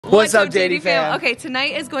What's up, Jatie fam? Okay,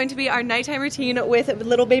 tonight is going to be our nighttime routine with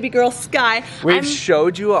little baby girl Sky. We've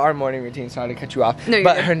showed you our morning routine, sorry to cut you off. No,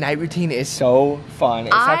 but good. her night routine is so fun.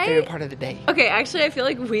 It's our favorite part of the day. Okay, actually I feel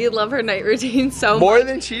like we love her night routine so much. More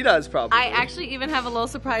than she does, probably. I actually even have a little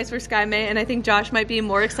surprise for Sky May, and I think Josh might be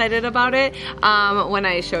more excited about it when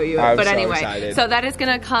I show you it. I'm but so anyway, excited. So that is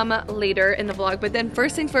gonna come later in the vlog. But then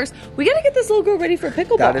first things first, we gotta get this little girl ready for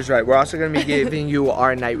pickleball. That is right. We're also gonna be giving you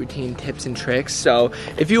our night routine tips and tricks. So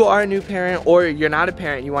if you are a new parent or you're not a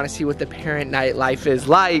parent, you want to see what the parent night life is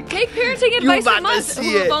like. Take parenting advice from us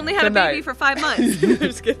who have only had a baby for 5 months.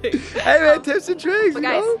 Just kidding. Hey man, tips and tricks. But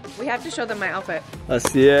guys, we have to show them my outfit.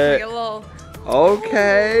 Let's see it. A little,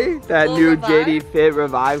 okay, that new Revive. JD Fit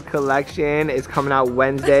Revive collection is coming out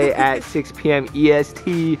Wednesday at 6 p.m.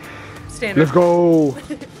 EST. standard. Let's go.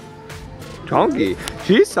 Chunky.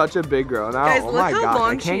 She's such a big girl now. Guys, oh look my how god,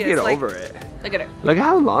 long I can't she get is. Like, over it. Look at her. Look at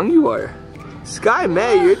how long you are. Sky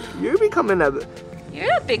May, you're becoming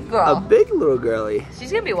You're a big girl. a big little girly.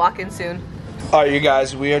 She's gonna be walking soon. Alright, you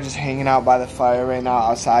guys, we are just hanging out by the fire right now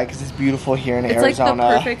outside because it's beautiful here in Arizona. It's like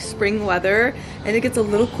the perfect spring weather, and it gets a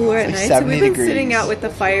little cooler at night. So we've been sitting out with the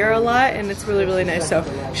fire a lot, and it's really, really nice. So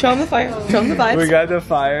show them the fire, show them the vibes. We got the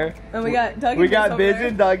fire. And we got Doug. We got Biz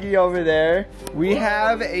and Dougie over there. We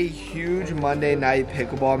have a huge Monday night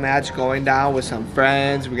pickleball match going down with some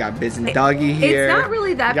friends. We got Biz and Dougie here. It's not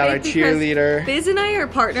really that we got big our cheerleader. Biz and I are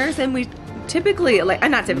partners, and we typically, like,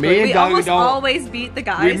 not typically, Me and we Doug almost don't- always beat the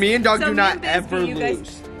guys. Me and Doug So do me not and Biz ever beat you guys.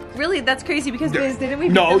 lose. Really, that's crazy because Biz, didn't we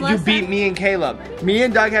beat No, them you last beat time? me and Caleb. Me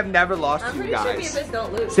and Doug have never lost I'm to you pretty sure me and guys. Biz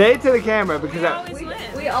don't lose. Say it to the camera because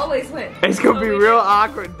We always win. it's gonna be real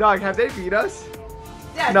awkward. Doug, have they beat us?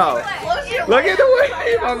 Yeah, No. Look at the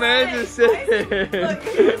way my man Look, just sitting.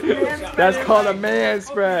 That's called a man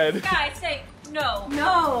spread. Guys, say no.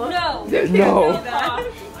 No. No. No.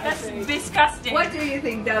 That's disgusting. What do you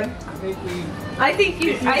think, Doug? I think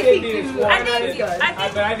you I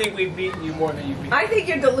think we've beaten you more than you've beaten. I think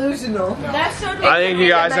you're delusional. No. That's so I think you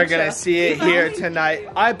guys are dementia. gonna see it here tonight.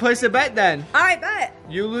 I place a bet then. I bet.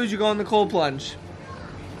 You lose, you go in the cold plunge.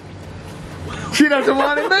 She doesn't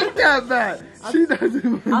want to make that bet. She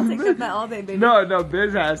doesn't. I'll take that bet all day, baby. No,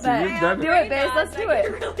 Biz has to. You've done Do it. it, Biz. Let's do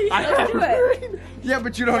it. Let's do it. Yeah,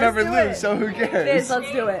 but you don't Let's ever do lose, it. so who Biz, cares?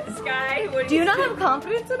 let's do it. Sky, what Do you not have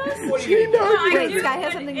confidence in us? She knows. I Wait, do, Sky has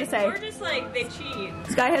but something to it's say. more just like they cheat.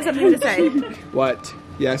 Sky has something to say. What?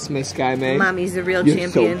 Yes, Miss Sky May. Mommy's the real You're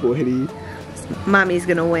champion. so pretty. Mommy's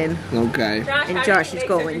gonna win. Okay. And Josh is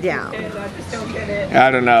going down. I just don't get it.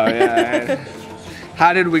 I don't know. Yeah.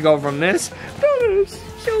 How did we go from this?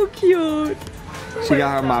 So cute. She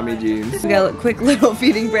got her mommy jeans. We got a quick little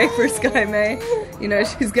feeding break for Sky May. You know,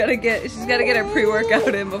 she's gotta get her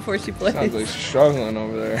pre-workout in before she plays. Sounds like she's struggling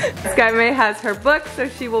over there. Sky May has her book, so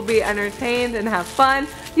she will be entertained and have fun.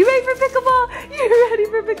 You ready for pickleball? You ready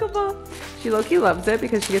for pickleball? She low-key loves it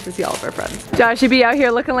because she gets to see all of her friends. Josh, you be out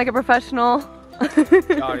here looking like a professional. You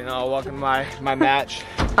already know, welcome to my match.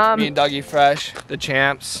 Me and Dougie Fresh, the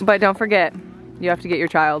champs. But don't forget, you have to get your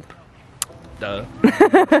child. Duh.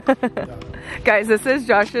 Guys, this is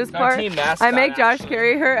Josh's part. team mascot, I make Josh actually.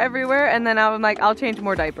 carry her everywhere, and then I'm like, I'll change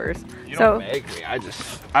more diapers. You So, don't make me, I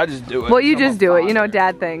just do it. well, you I'm just a do it. You father. know,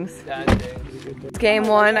 dad things. Dad things. Game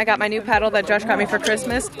one, I got my new paddle that Josh got me for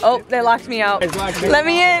Christmas. Oh, they locked me out. Let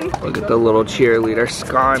me in. Look at the little cheerleader,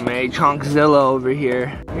 Sky May Chunkzilla over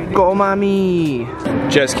here. Go, mommy.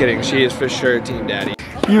 Just kidding, she is for sure Team Daddy.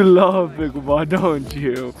 You love pickleball, don't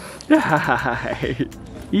you?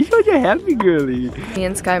 You're such a happy girly. Me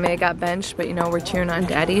and Sky May got benched, but you know, we're cheering on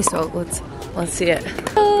Daddy, so let's see it.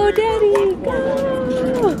 Oh, Daddy,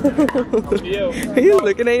 go! Are you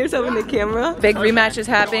looking at yourself in the camera? Big rematch is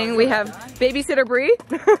happening. We have babysitter Bree.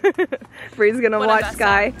 Bree's gonna watch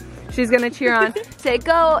Sky. She's gonna cheer on. Say,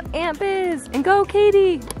 go Aunt Biz, and go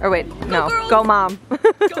Katie. Or wait, no, go Mom.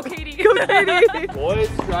 Go, Katie. Go Katie. Boys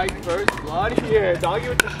strike first blood here. Doggy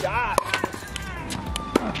with the shot.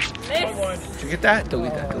 Did you get that?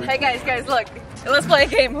 Delete that. Delete Hey guys, look. Let's play a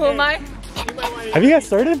game. Who am I? Have you guys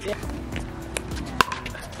started?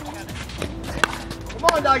 Come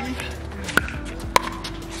on, doggy.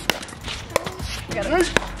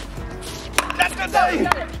 That's good, doggy.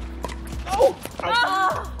 Oh.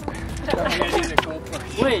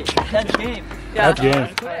 Wait, that's game. Yeah. That's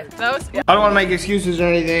game. That was, yeah. I don't want to make excuses or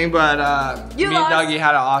anything, but You me and lost. Dougie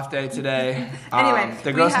had an off day today. Anyway,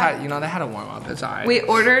 the we girls have- had, you know, they had a warm up. It's alright. We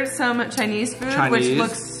ordered some Chinese food, which Chinese.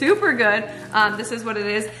 looks super good. This is what it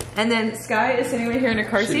is. And then Sky is sitting right here in her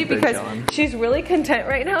car seat been because chilling. she's really content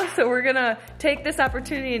right now. So we're gonna take this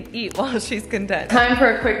opportunity and eat while she's content. Time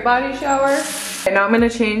for a quick body shower. And now I'm gonna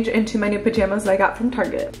change into my new pajamas that I got from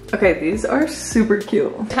Target. Okay, these are super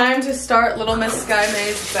cute. Time to start Little Miss Sky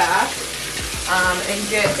May's bath and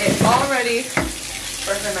get it all ready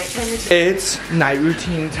for her nighttime routine. It's night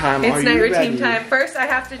routine time. It's night routine time. First, I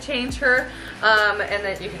have to change her, and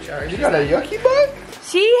then you can show her. You got a yucky butt?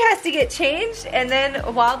 She has to get changed, and then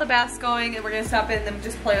while the bath's going, and we're gonna stop in and then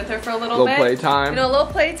just play with her for a little bit. Playtime. You know, a little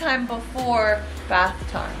playtime before bath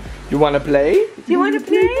time. You want to play? Do you want to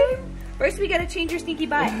play? First, we gotta change your stinky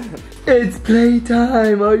butt. It's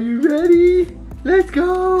playtime. Are you ready? Let's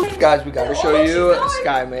go. Guys, we gotta show you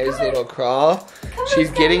Sky May's little crawl.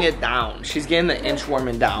 She's getting it down. She's getting the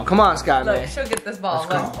inchworming down. Come on, Sky May. Look, she'll get this ball.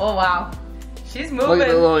 Let's Look. Oh, wow. She's moving. Look at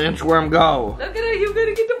the little inchworm go. Look at her. You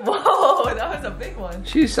gotta get the ball. That was a big one.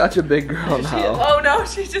 She's such a big girl now. Oh, no.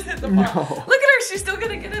 She just hit the ball. No. Look at her. She's still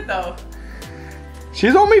gonna get it, though.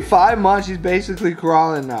 She's only 5 months. She's basically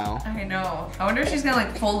crawling now. I know. I wonder if she's gonna,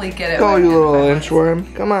 like, fully get it. Go, you little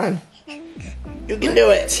inchworm. Come on. You can do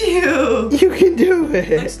it. Cute. You can do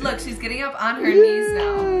it. Look, she's getting up on her knees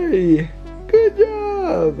now. Yay. Good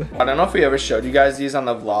job. I don't know if we ever showed you guys these on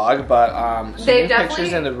the vlog, but They've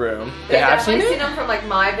pictures in the room. They've have seen definitely it? seen them from like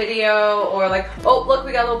my video or like, oh look,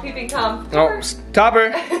 we got a little peeping Tom. Oh,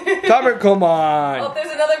 Topper. Topper, come on. Oh,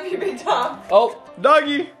 there's another peeping Tom. Oh,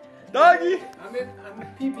 doggy. Doggy. I'm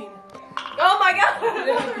peeping. Oh my god,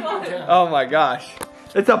 another one. Oh my gosh.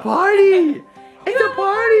 It's a party. It's a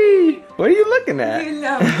party. What are you looking at?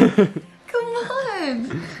 Come on.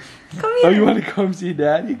 Come Oh, here. you want to come see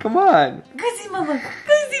Daddy? Come on. Go see mama.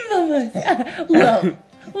 Go see mama. Whoa.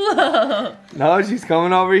 Whoa. No, she's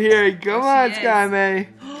coming over here. Come on, Sky May.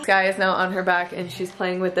 Sky is now on her back and she's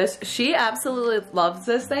playing with this. She absolutely loves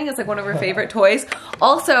this thing. It's like one of her favorite toys.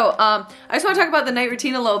 Also, I just want to talk about the night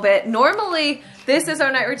routine a little bit. Normally, this is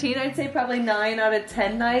our night routine. I'd say probably 9 out of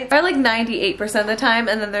 10 nights. Probably like 98% of the time.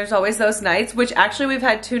 And then there's always those nights, which actually we've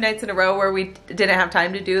had 2 nights in a row where we didn't have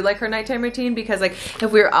time to do like her nighttime routine because like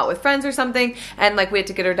if we were out with friends or something and like we had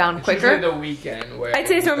to get her down quicker. It's the weekend where I'd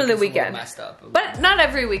say it's normally the weekend. Messed up. But not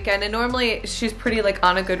every weekend, and normally she's pretty like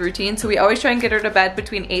on a good routine, so we always try and get her to bed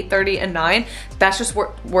between 8:30 and 9. That's just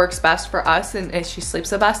works best for us, and she sleeps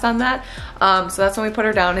the best on that. So that's when we put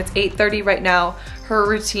her down. It's 8:30 right now. Her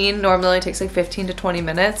routine normally takes like 15 to 20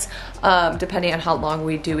 minutes, depending on how long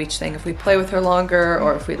we do each thing. If we play with her longer,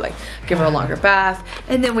 or if we like give her a longer bath.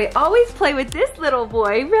 And then we always play with this little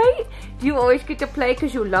boy, right? You always get to play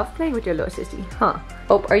because you love playing with your little sissy, huh?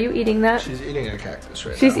 Oh, are you eating that? She's eating a cactus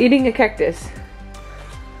right now. She's eating a cactus.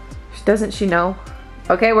 Doesn't she know?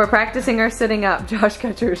 Okay, we're practicing her sitting up. Josh,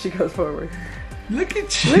 catch her as she goes forward. Look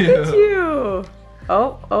at you. Look at you.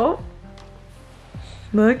 Oh, oh.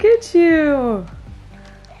 Look at you.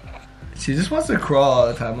 She just wants to crawl all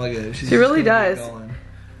the time. Look at her. She really does.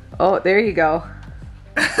 Oh, there you go.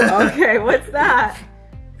 Okay, what's that?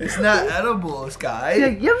 It's not edible, Sky. Yeah,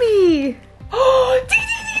 yummy. Oh,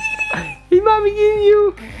 Hey, mommy getting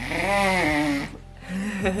you.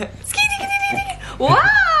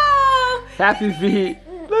 Wow! Happy feet.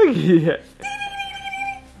 Look at it.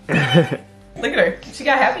 Look at her. She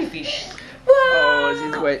got happy feet.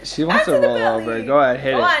 Oh, wait. She wants to roll over. Go ahead,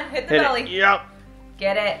 hit it. Go on, hit the belly. Yep.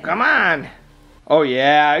 Get it. Come on. Oh,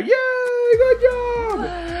 yeah. Yay. Good job.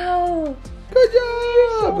 Wow. Good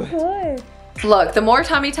job. Good. Look, the more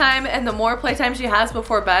tummy time and the more playtime she has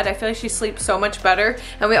before bed, I feel like she sleeps so much better.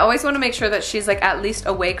 And we always want to make sure that she's like at least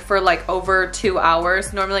awake for like over 2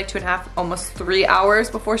 hours, normally 2.5, almost 3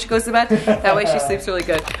 hours before she goes to bed. That way she sleeps really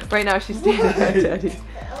good. Right now she's standing up, Daddy.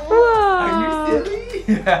 Are you silly?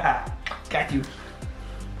 Got you.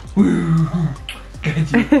 Woo.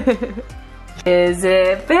 Got you. Is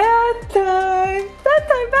it bath time? Bath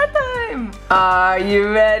time, bath time. Are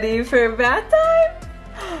you ready for bath time?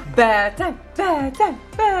 Bath time, bath time,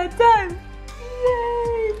 bath time.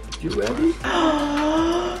 Yay. You ready?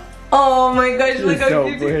 Oh my gosh, look how so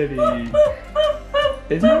cute. pretty.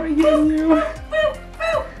 Is mommy getting you?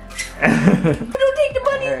 Don't take the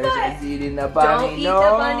bunny's butt. She's eating the bunny. Don't eat the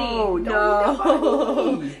bunny.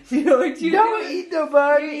 No. You know what you Don't do? eat the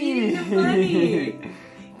bunny. Eating the bunny.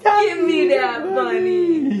 Give me that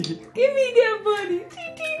bunny. Give me that bunny.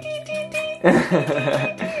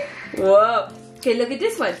 Whoa. Okay, look at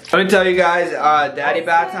this one. Let me tell you guys, daddy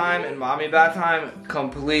bath time and mommy bath time,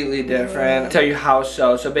 completely different. I'll tell you how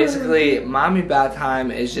so. So basically, mommy bath time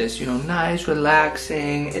is just, you know, nice,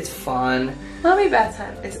 relaxing, it's fun. Mommy bath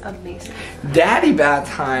time is amazing. Daddy bath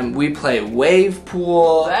time, we play wave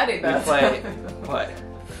pool. Daddy bath time. What?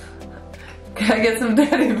 Can I get some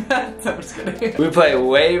daddy bath? I'm just kidding. We play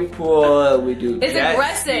wave pool, we do It's jet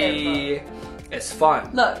aggressive. ski. It's fun.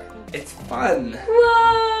 Look, It's fun.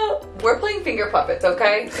 Whoa! We're playing finger puppets,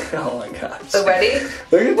 okay? Oh my gosh. So ready?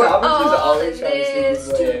 Look at We're Thomas is all always in trying to this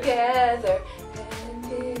sneak his way in. together.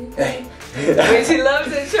 Hey. Wait, she loves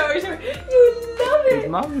it. Show her, show her. You love it. Is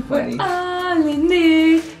mommy funny? We're all in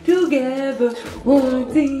this together. One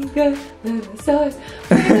finger and the stars.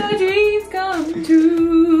 Make our dreams come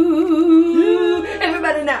true.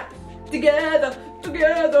 Everybody now. Together,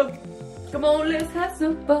 together. Come on, let's have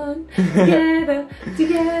some fun. Together,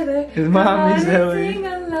 together. His mommy's silly. Sing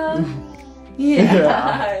along.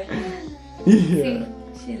 Yeah. See,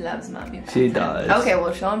 she loves mommy. She does. Okay,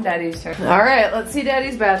 we'll show him daddy's turn. All right, let's see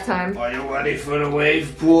daddy's bath time. Are you ready for the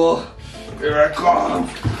wave pool? Here I come.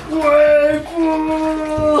 Wave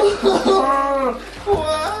pool.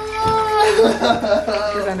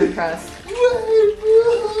 She's unimpressed.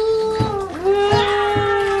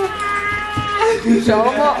 Show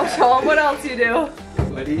him what else you do.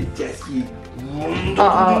 Ready, Jessie?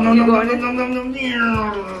 Uh-oh, you going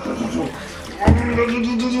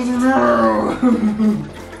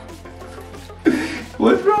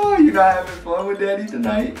What's wrong? You not having fun with Daddy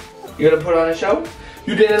tonight? You gonna put on a show?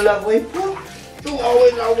 You didn't love wave pool? You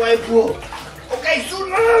always love wave pool. Okay, so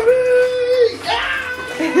love me.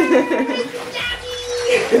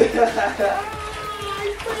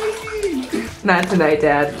 Not tonight,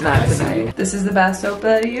 Dad. Not tonight. This is the bath soap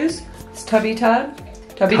that I use. It's Tubby Todd.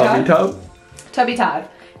 Tubby Todd? Tub? Tubby Todd.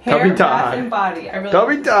 Hair, Tubby bath, Todd. and body. I really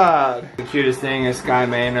Tubby Todd. The cutest thing is Sky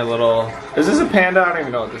May and her little... Is this a panda? I don't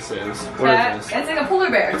even know what this is. What is this? It's like a polar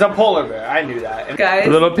bear. It's a polar bear. I knew that. Guys,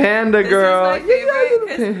 Little panda girl. This is my favorite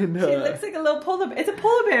 'cause Panda. she looks like a little polar bear. It's a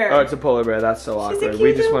polar bear. Oh, it's a polar bear. That's so She's a awkward. cute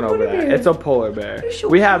We just little went over polar that. bear. It's a polar bear.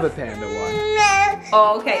 We have a panda one.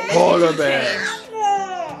 Oh, okay. Then Polar you should bear. change.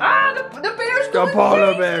 Ah, the bear's The going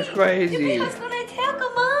polar crazy. bear's The crazy. bear's gonna attack a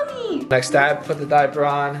mommy. Next step, put the diaper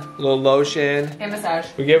on, a little lotion. Hand massage.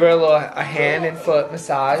 We give her a hand and foot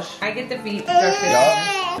massage. I get the feet.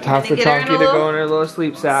 Time for Get her in a Chunky to little go in her little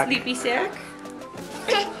sleep sack. Sleepy sack.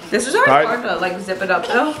 This is hard Alright. to like zip it up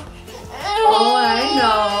though. Oh, I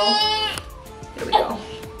know. Here we go.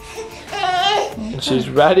 And she's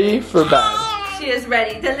ready for bed. She is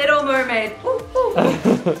ready. The Little Mermaid. Ooh, ooh.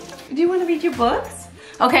 Do you want to read your books?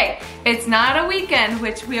 Okay, it's not a weekend,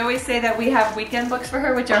 which we always say that we have weekend books for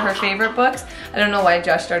her, which are her favorite books. I don't know why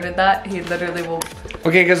Josh started that. He literally will.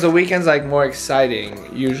 Okay, because the weekend's like more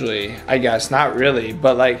exciting, usually, I guess. Not really,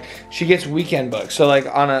 but like she gets weekend books. So like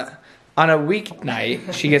on a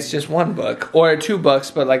weeknight, she gets just one book or two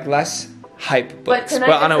books, but like less hype books. But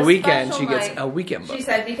on a weekend, she gets a weekend book. She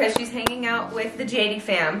said because she's hanging out with the Jatie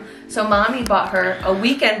fam. So mommy bought her a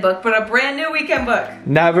weekend book, but a brand new weekend book.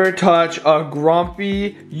 Never touch a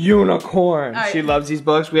grumpy unicorn. Right. She loves these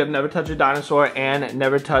books. We have Never Touch a Dinosaur and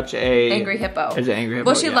Never Touch a... Angry Hippo. Is it Angry Hippo?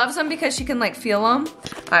 Well, she Yeah. loves them because she can like feel them.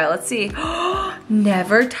 All right, let's see.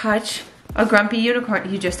 Never touch a grumpy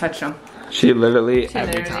unicorn. You just touched them. She literally, She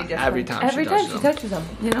every literally time just she she touches them. touches them.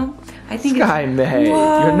 You know, I think Sky May,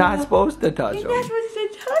 Whoa. you're not supposed to touch You're them. not supposed to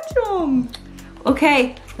touch them.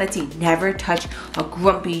 Okay, let's see. Never touch a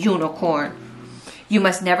grumpy unicorn. You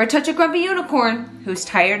must never touch a grumpy unicorn who's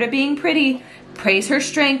tired of being pretty. Praise her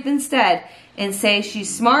strength instead and say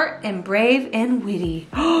she's smart and brave and witty.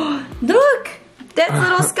 Look, that's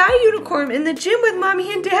little Sky Unicorn in the gym with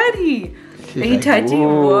mommy and daddy. She's Are you like, touching?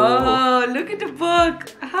 "Whoa." Whoa, look at the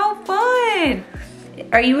book. How fun.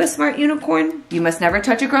 Are you a smart unicorn? You must never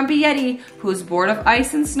touch a grumpy yeti who's bored of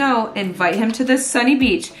ice and snow. Invite him to this sunny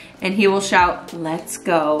beach and he will shout, "Let's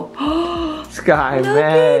go." Sky Look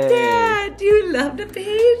May. at that. Do you love the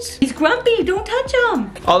page? He's grumpy. Don't touch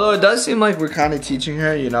him. Although it does seem like we're kind of teaching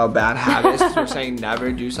her, you know, bad habits. We're saying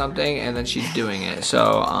never do something and then she's doing it.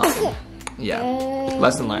 So, yeah.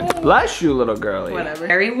 Lesson learned. Bless you, little girlie. Whatever.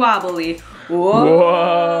 Very wobbly. Whoa.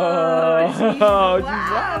 Whoa. She's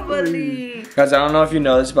wobbly. Guys, I don't know if you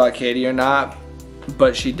know this about Katie or not,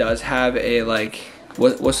 but she does have a, like,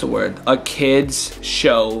 what's the word? A kid's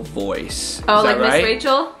show voice. Oh, Is like that right? Miss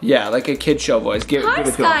Rachel? Yeah, like a kid's show voice. Give Hi, it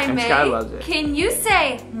to Sky him. And May. Sky loves it. Can you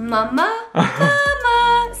say mama?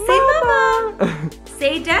 Mama. Say mama.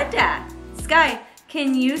 Say dada. Sky,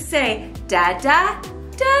 can you say dada?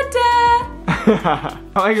 Dada.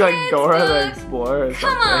 I like Kids Dora the book. Explorer or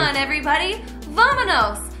Come something. on, everybody.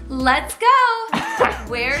 Vamonos. Let's go.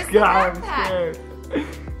 Where's the God, I'm backpack? scared.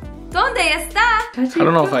 ¿Dónde está? I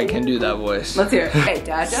don't know if I can do that voice. Let's hear it. Hey,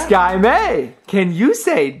 dada. Sky May, can you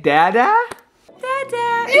say dada?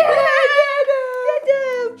 Dada.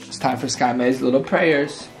 It's time for Sky May's little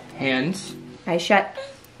prayers. Hands. Eyes shut.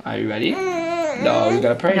 Are you ready? No, you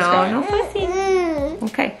gotta pray, Sky. No fussing.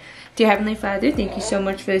 Okay. Dear Heavenly Father, thank you so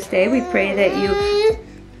much for this day. We pray that you...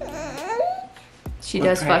 She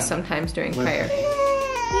does fuss sometimes during prayer.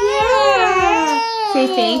 Yeah. Say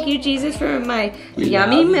thank you, Jesus, for my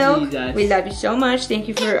yummy milk. Jesus. We love you so much. Thank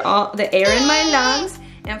you for all the air in my lungs.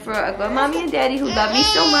 And for a good mommy and daddy who love me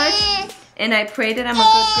so much. And I pray that I'm a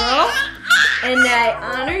good girl. And I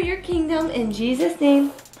honor your kingdom in Jesus'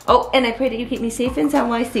 name. Oh, and I pray that you keep me safe and sound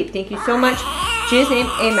while I sleep. Thank you so much. In Jesus' name,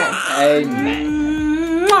 amen.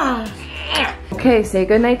 Amen. Okay, say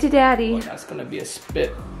goodnight to daddy. Oh, that's gonna be a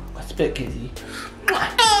spit kizzy.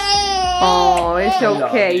 Oh, it's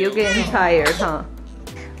okay. You're getting tired, huh?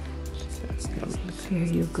 Here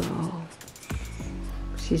you go.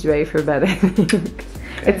 She's ready for bed, I think. Okay.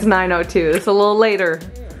 It's 9:02. It's a little later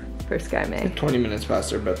for Sky May. 20 minutes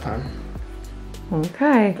past her bedtime.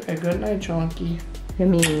 Okay. Good night, Chonky.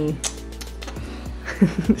 Yummy.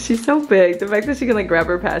 She's so big. The fact that she can like grab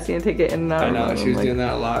her passy and take it in and out. I know, she was doing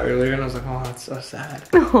that a lot earlier and I was like, oh, that's so sad.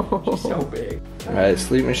 She's so big. All right,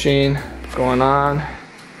 sleep machine going on.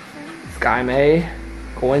 Sky May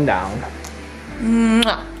going down.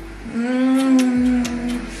 Mwah.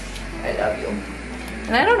 I love you.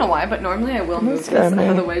 And I don't know why, but normally I will move this out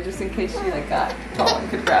of the way just in case she like got tall and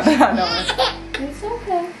could grab it. I know. It's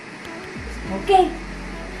okay. Okay.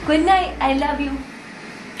 Good night. I love you.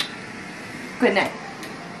 Good night.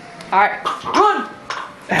 All right. Run!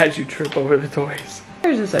 As you trip over the toys.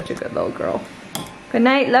 Yours is such a good little girl. Good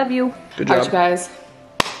night. Love you. Good job. All right, guys.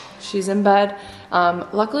 She's in bed.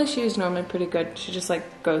 Luckily, she's normally pretty good. She just like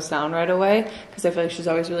goes down right away because I feel like she's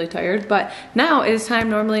always really tired. But now it is time.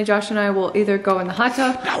 Normally, Josh and I will either go in the hot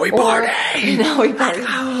tub. Now we party. Now we party.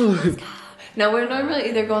 No, we'll normally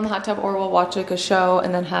either go in the hot tub or we'll watch like a show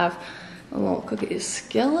and then have a little cookie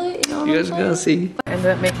skillet. You know what you guys are gonna see. I ended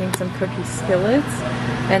up making some cookie skillets,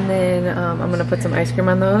 and then I'm gonna put some ice cream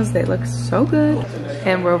on those. They look so good.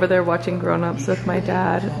 And we're over there watching Grown Ups with my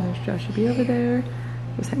dad. And there's Joshua B over there.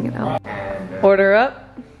 He's hanging out. Order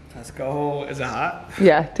up. Let's go. Is it hot?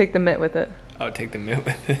 Yeah, take the mitt with it. Oh, take the mitt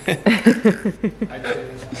with it.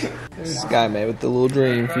 Sky May with the little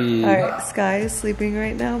dream feed. Alright, Sky is sleeping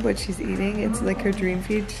right now, but she's eating. It's like her dream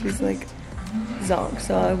feed. She's like zonk.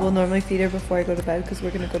 So I will normally feed her before I go to bed because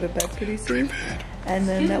we're gonna go to bed pretty soon. And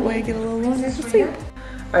then that way I get a little longer to sleep.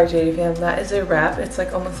 Alright, Jatie fam, that is a wrap. It's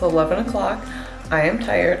like almost 11 o'clock. I am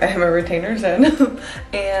tired. I have my retainers in.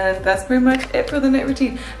 And that's pretty much it for the night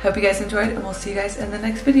routine. Hope you guys enjoyed, and we'll see you guys in the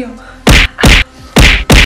next video.